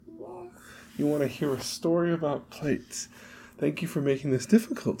You want to hear a story about plates. Thank you for making this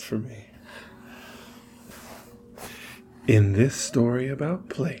difficult for me. In this story about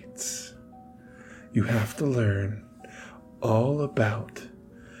plates, you have to learn all about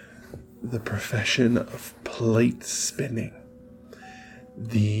the profession of plate spinning.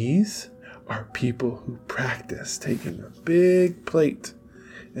 These are people who practice taking a big plate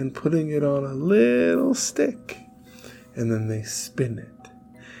and putting it on a little stick, and then they spin it,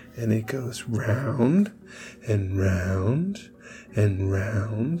 and it goes round and round and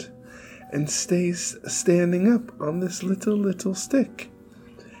round and stays standing up on this little stick.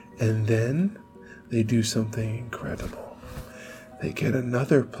 And then they do something incredible. They get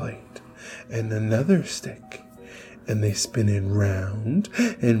another plate and another stick, and they spin it round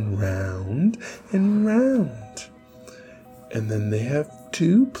and round and round. And then they have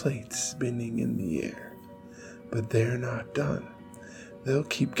 2 plates spinning in the air. But they're not done. They'll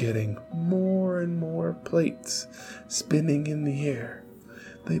keep getting more and more plates spinning in the air.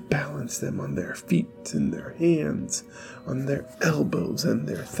 They balance them on their feet and their hands, on their elbows and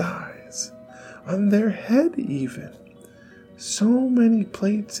their thighs, on their head even. So many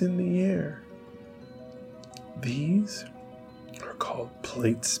plates in the air. These are called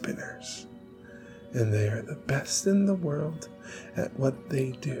plate spinners, and they are the best in the world at what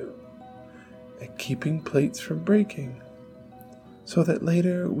they do, at keeping plates from breaking, so that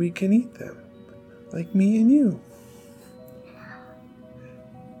later we can eat them, like me and you.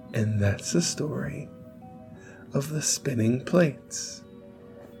 And that's the story of the spinning plates.